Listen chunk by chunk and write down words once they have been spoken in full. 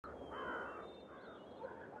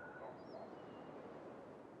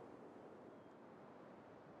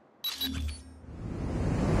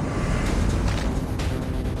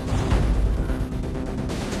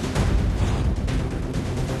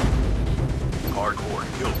Hardcore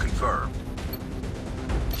kill confirmed.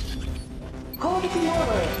 攻撃モー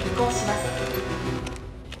ドへ移行します。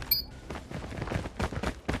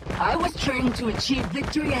 I was trained to achieve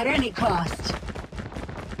victory at any cost.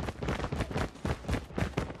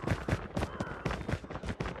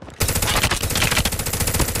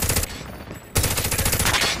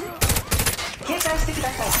 警戒してくだ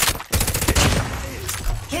さい。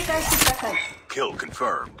警戒してください。 Kill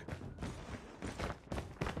confirmed.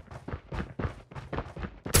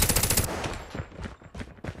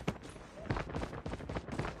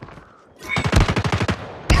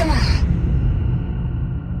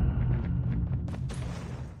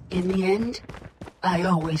 In the end, I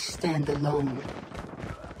always stand alone. エ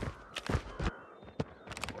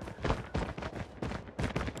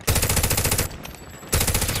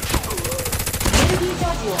ネルギーチャ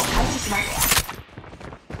ージを開始します。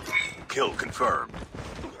 Kill confirmed.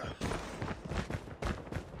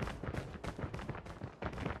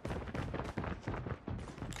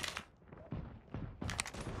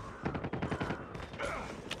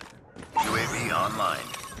 UAV online.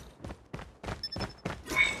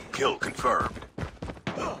 Kill confirmed.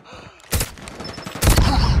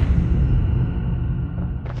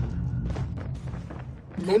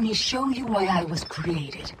 Let me show you why I was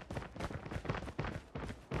created.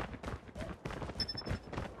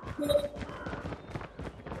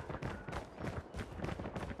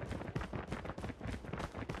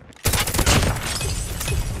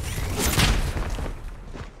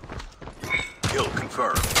 Kill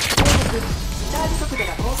confirmed. チャージ速度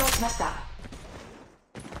が向上しました。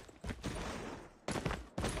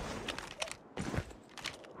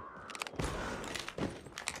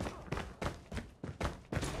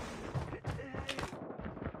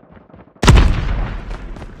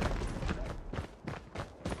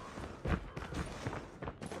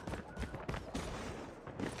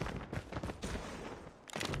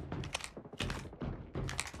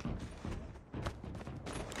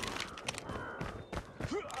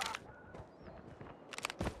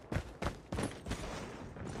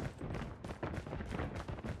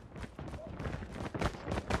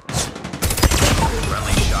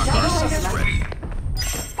 Friendly shock RC ready.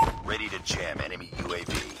 Ready to jam enemy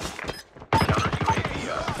UAV. Counter UAV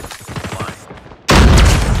up. Flying.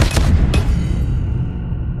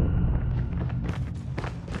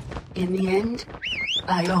 In the end,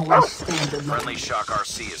 I always stand alone. Friendly shock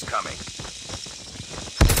RC is coming.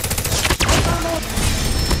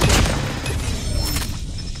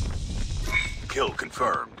 Kill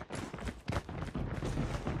confirmed.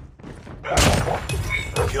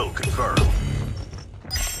 Kill confirmed.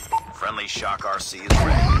 Friendly shock RC is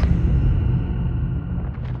ready.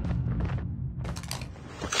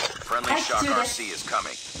 Friendly shock RC is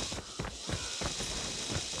coming.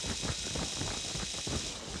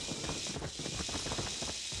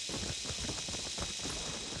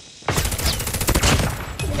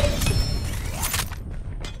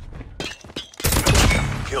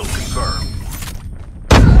 Kill confirmed.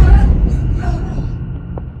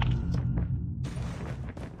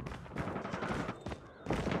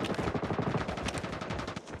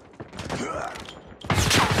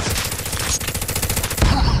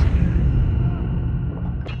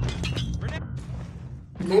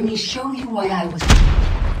 Let me show you why I was...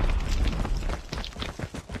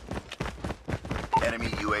 Enemy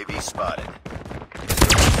UAV spotted.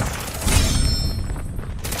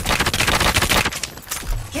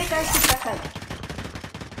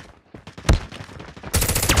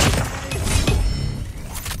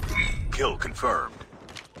 Kill confirmed.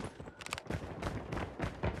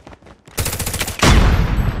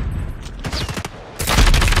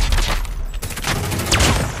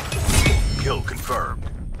 Kill confirmed.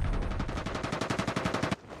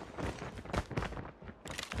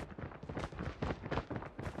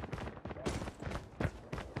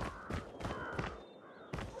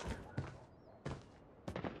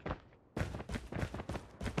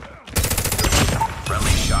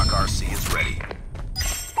 Friendly shock RC is ready.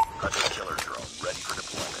 Hunter-killer drone ready for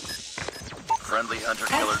deployment. Friendly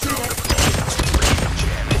hunter-killer drone deployed. Ready to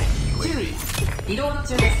jam enemy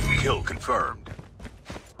UAV. Kill confirmed.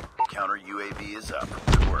 Counter UAV is up.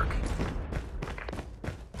 Good work.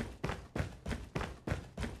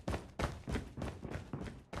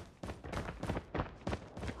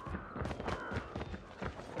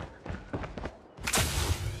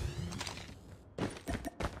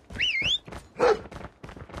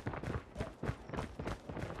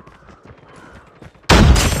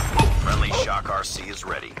 Friendly shock RC is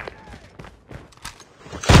ready.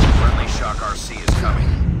 Friendly shock RC is coming.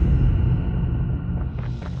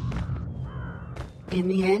 In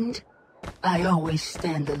the end, I always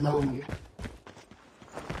stand alone.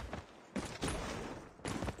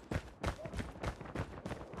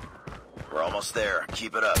 We're almost there.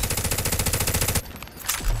 Keep it up.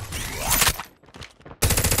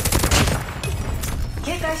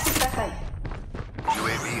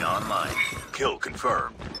 UAV online. Kill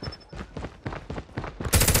confirmed.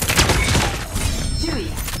 注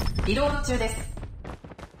意、リロード中です。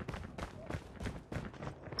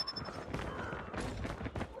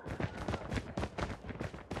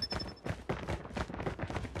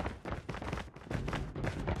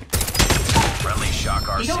Friendly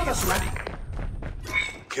shock リロー RC ド is します。 ready.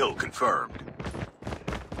 Kill confirmed.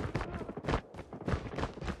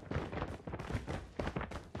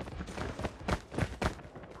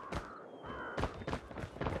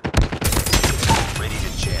 Ready to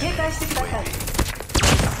jam. 警戒してください。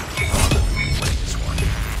 Wait this one.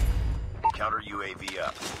 Counter UAV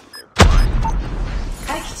up. They're blind.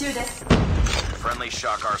 待機中です。 Friendly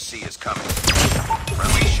shock RC is coming.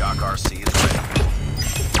 Friendly shock RC is ready.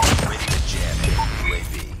 Ready to jam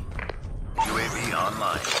UAV. UAV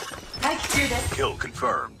online. 待機中です。 Kill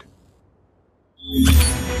confirmed.